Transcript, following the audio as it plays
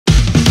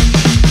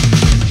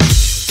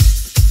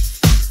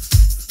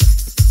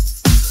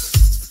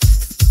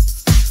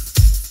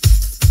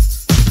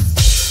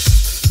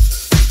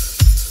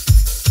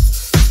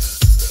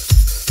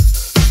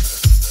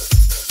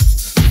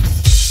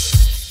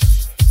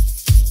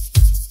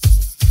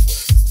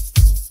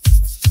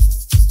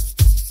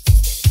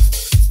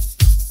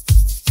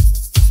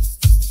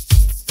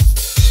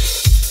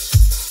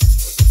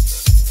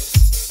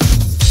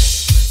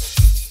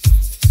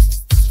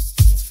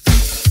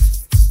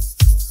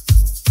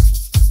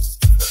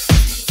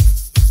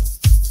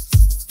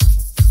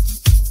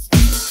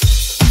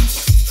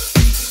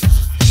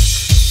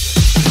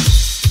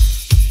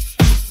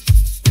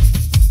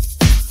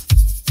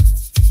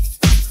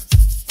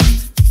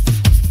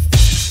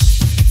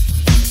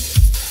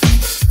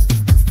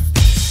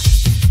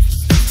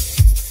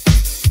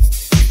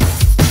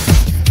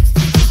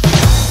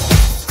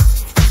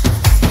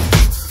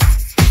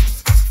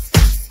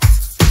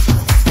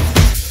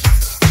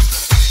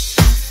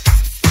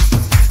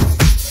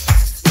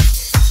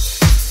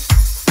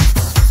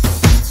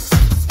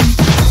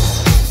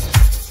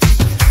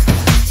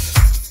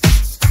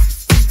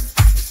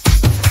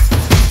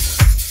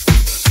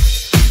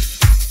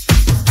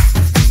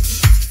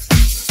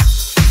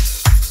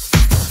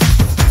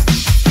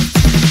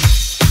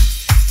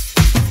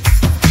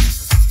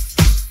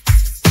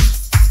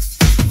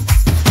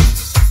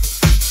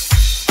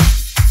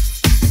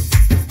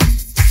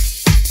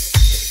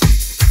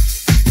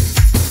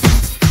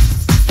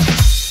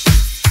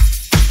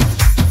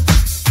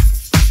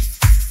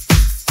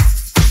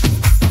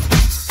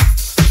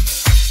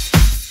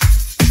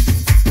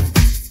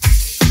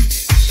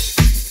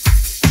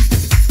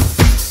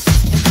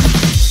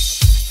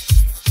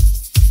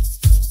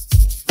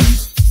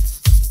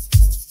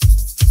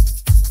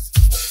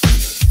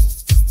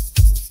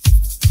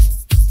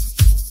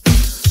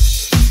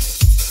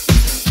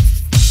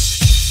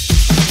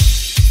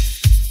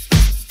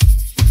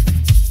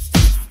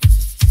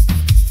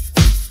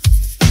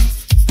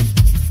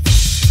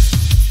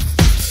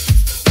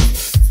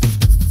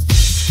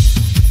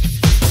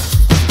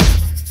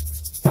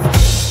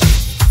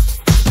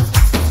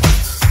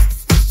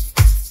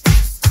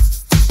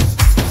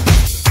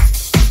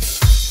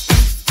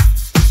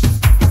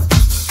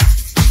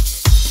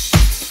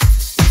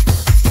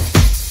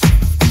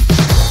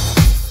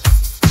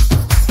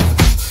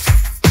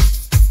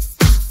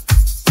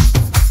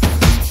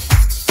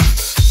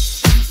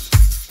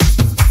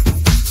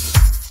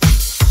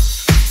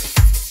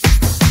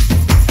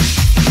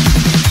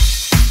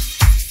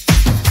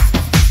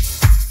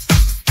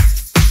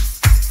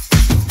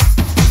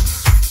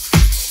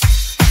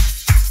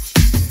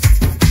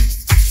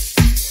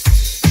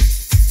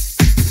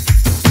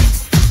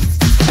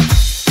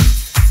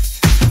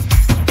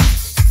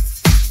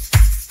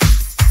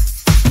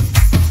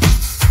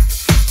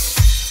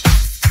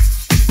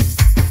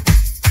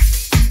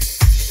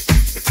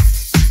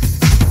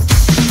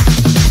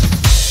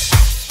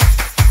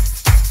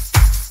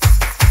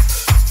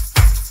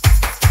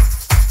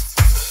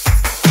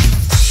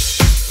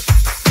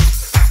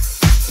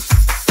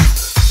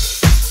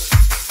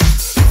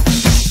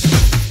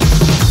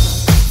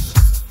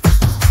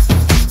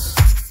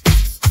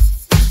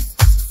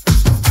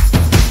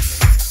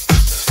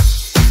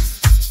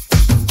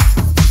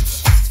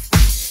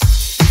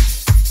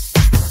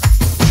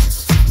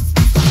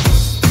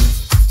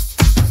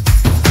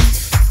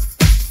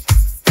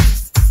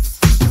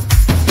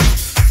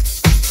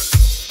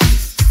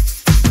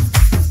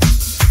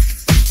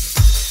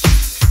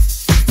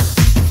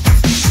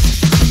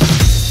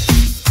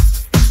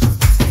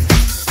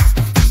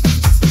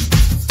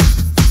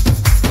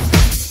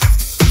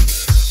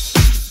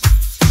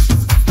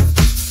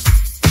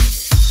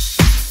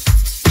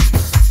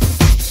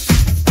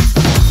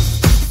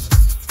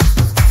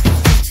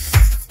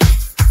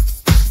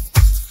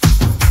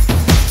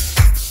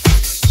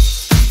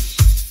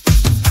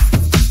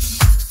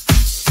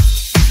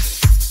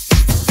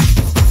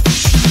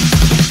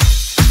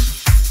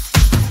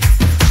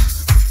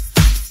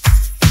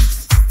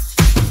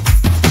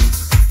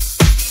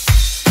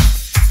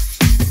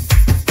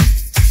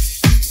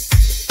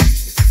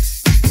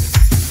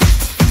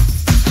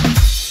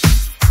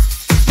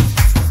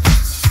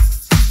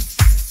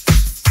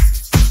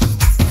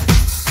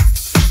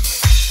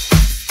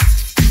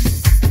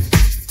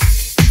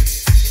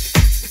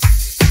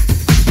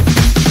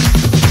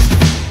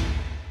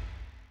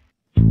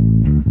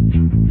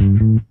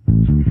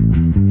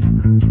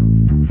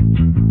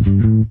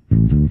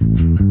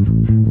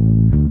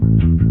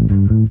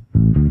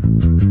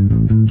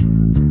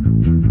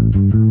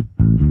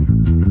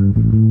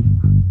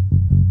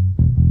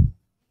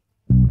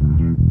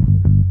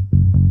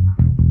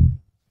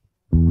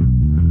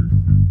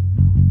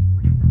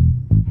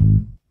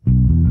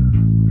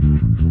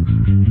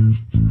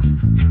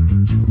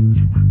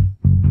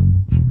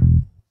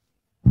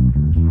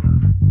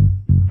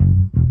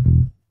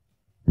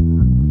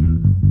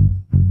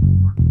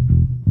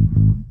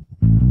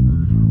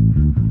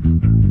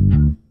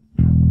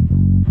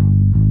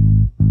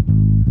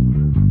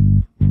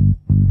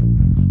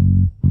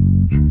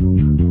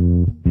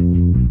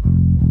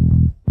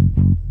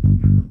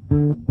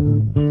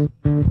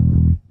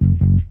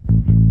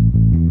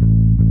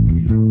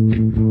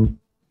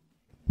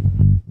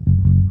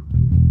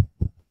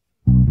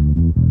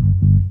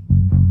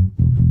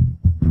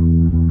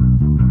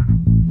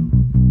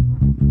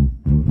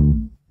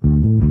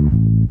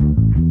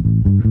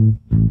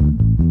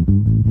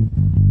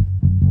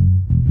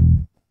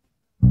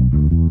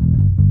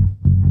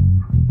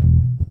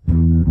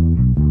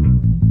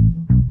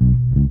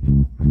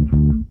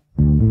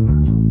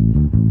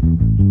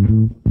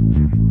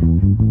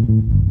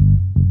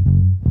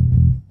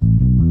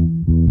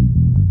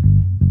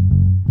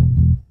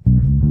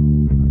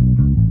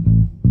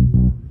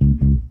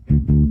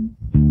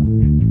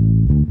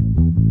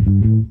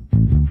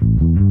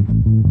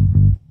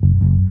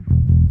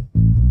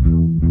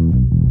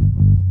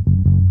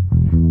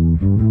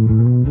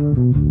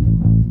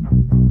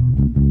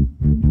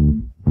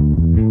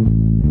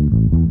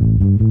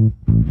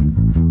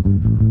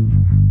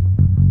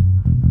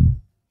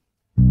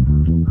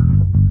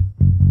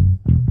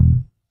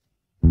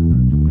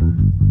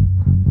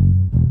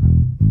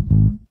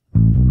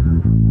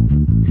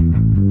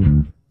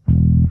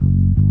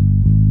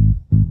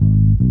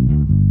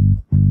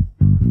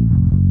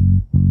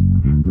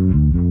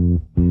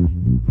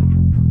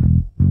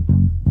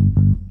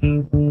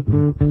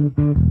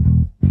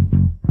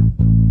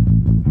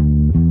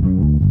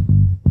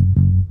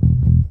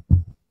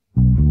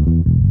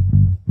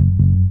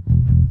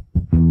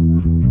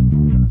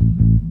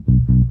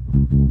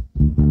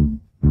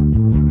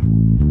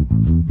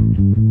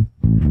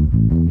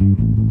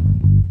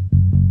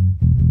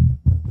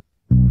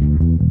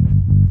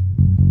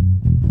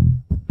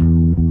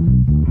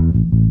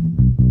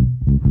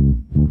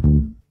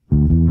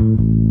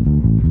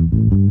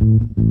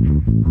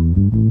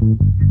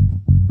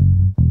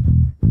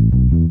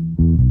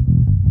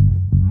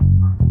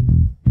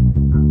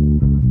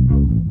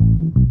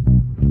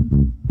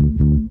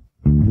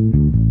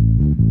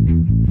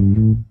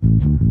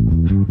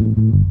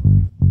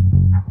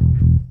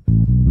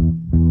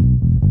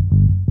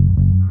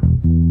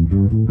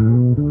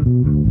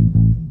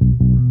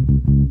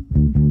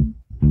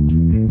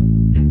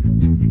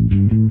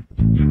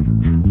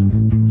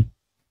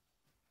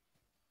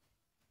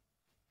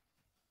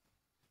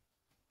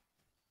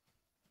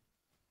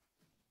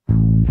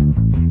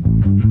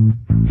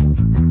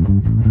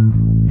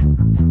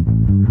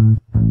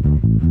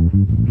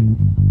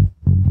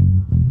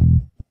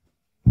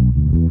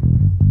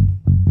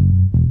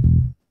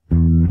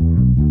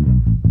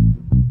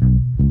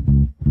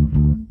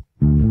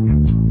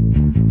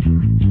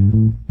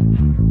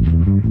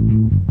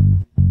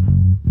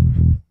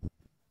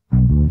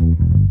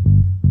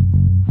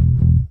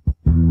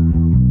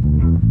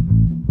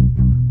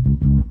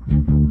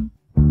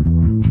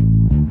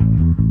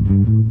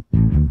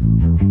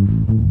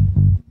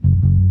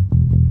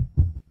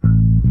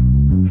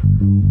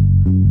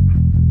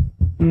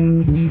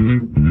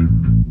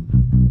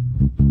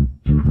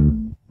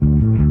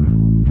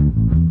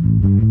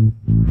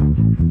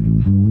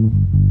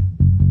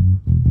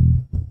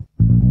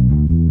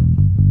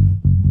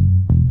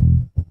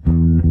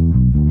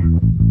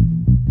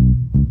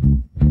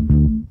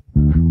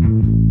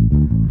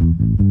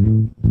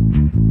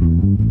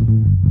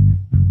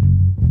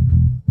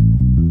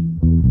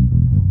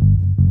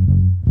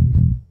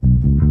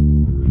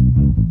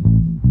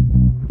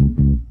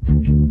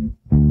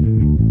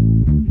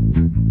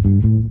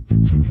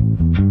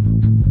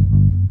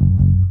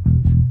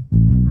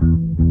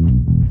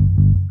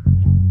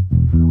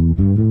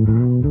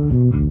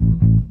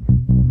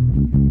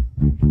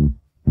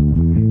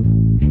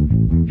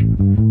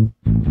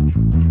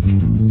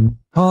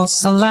お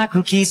そら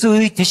く気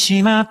づいて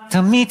しまっ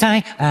たみた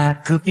い。あ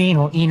くび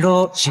の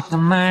色した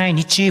毎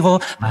日を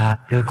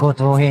丸ご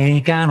と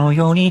映画の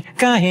ように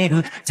変え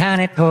る。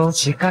種と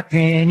仕掛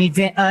けに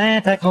出会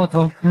えたこ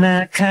と。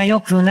仲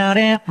良くな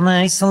れ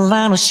ない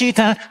空の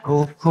下。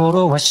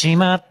心は閉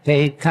まっ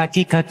て書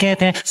きかけ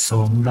て。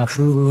そんな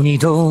風に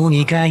どう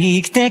にか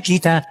生きて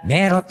きた。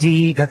メロデ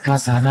ィーが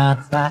重な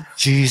った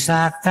小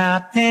さった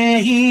っ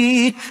て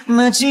いい。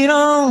もち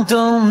ろん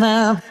どん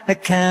な明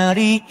か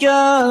り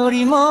よ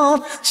りも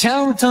ち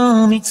ゃん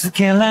と見つ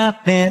けら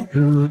れ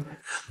る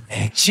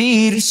目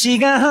印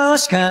が欲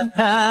しかっ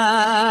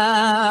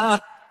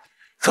た。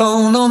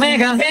この目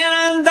が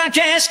選んだ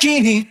景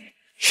色に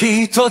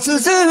一つ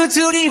ず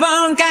つリボ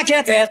ンか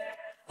けて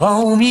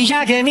お土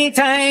産み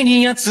たい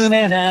に集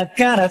めな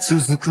がら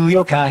続く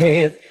よ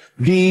帰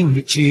り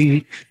道。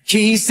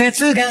季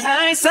節が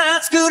挨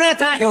拶くれ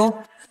た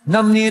よ。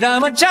涙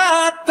もちょっ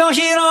と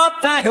拾っ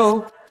た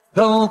よ。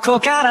どこ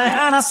から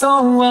話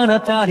そうあな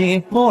た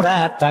にも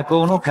らった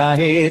この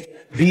帰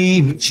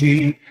り道。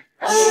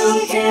歩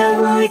いて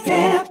歩い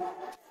て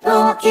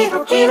時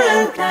々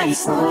なんか急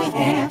い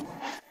で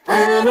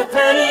あな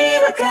たに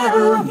向かう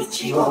道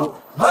を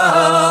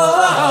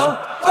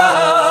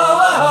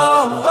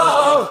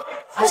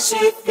走っ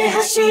て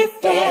走っ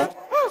て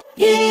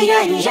い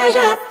やいや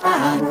やっ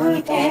ぱ歩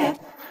いて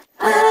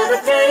あな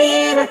た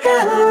に向か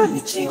う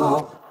道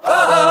を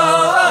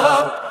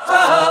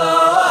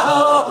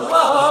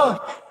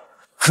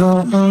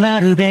こうな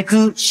るべ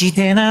くし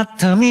てなっ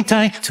たみ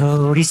たい。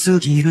通り過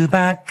ぎる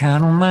ばっか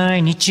の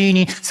毎日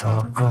に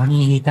そこ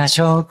にいた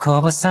証拠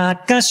を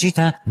探し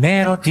た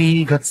メロデ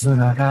ィーが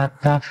繋がっ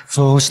た。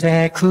そうし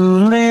て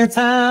くれ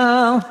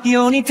た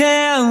世に手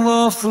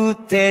を振っ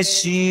て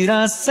知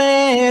ら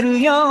せる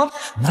よ。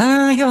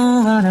迷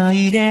わな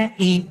いで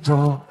いい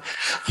と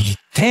言っ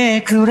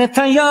てくれ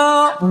た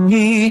よう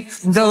に。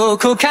ど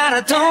こか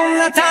らどん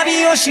な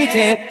旅をし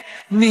て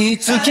見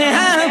つけ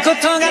合うこ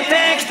とが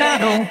できた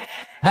の。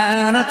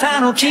あな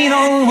たの昨日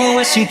も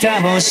明日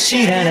も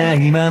知らな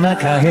いまま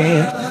帰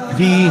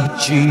り道。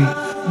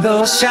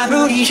土砂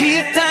降り一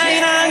体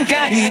何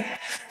回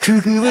く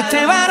ぐっ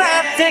て笑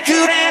ってく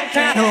れ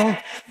たの。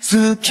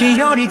月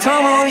より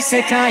遠い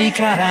世界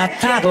から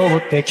辿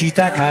ってき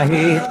た帰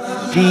り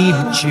道。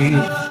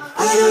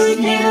歩い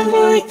て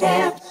歩い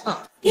て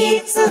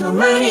いつの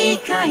間に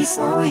か急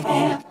い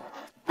で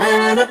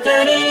あな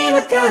たに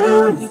向か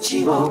う道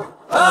を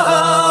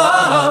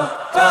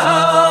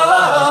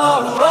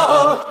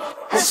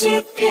走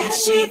って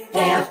走って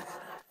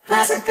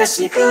恥ずか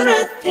しくなっ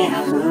て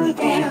歩い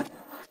て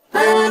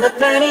あな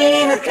た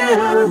に向か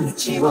う道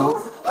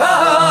を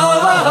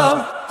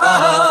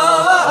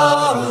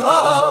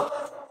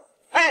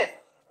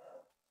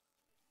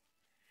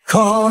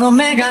この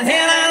目が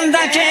選ん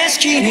だ景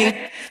色に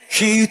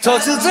一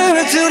つず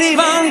つリ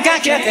ボンか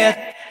け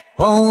て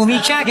お土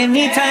産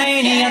みた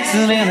いに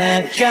集め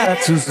ながら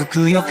続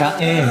くよ帰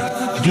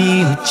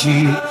り道。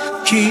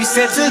季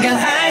節が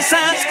挨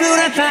拶く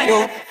れた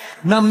よ。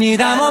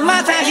涙も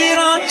また拾っ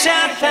ち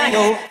ゃった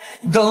よ。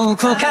ど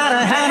こか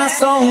ら話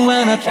そう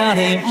あなた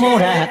にも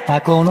らっ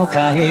たこの帰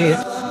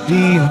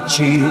り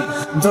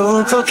道。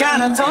どこか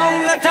らどん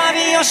な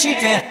旅をし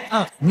て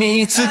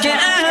見つけ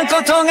合う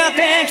ことが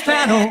でき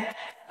たの。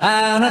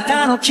あな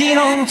たの昨日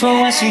と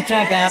明日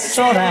が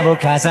空を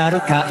飾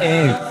る帰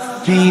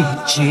り道。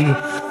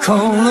こ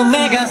の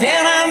目が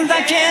選んだ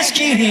景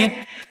色に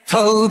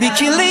とび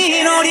きり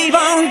のリボ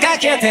ンか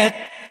けて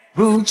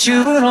宇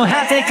宙の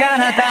果てか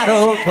らだ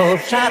ろうと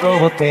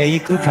辿ってい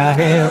く帰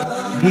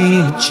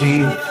り道。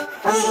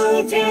歩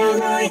いて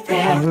歩い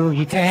て歩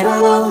いて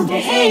転ん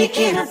で平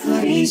気な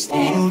ふりして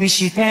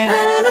あ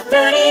な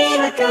たに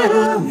向か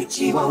う道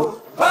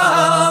を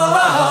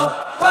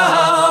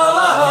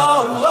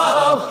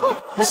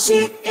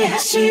走って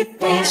走っ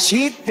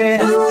て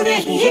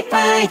腕いっ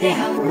ぱいで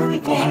歩い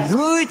て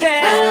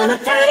あな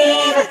たに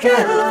向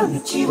かう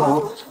道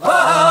を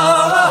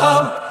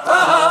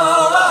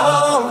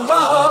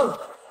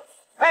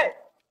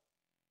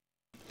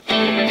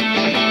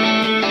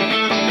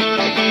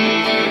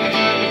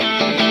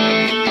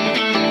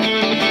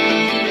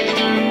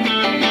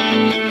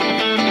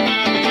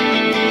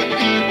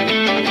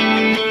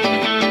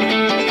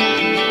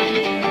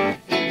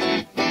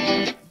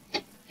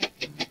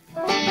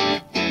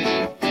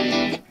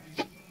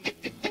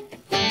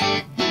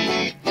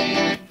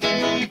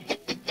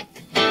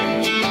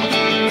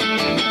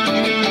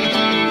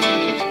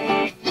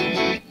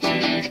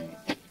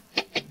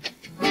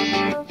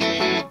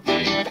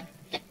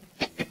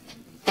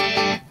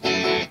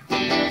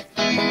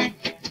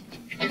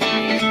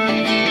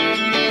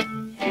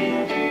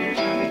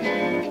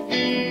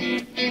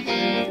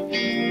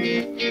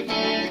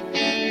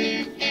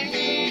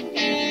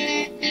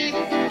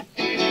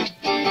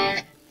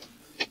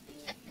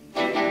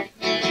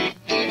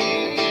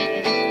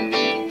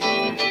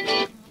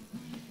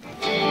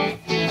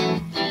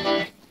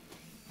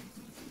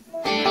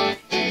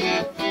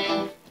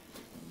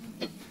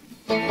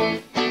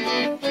ね。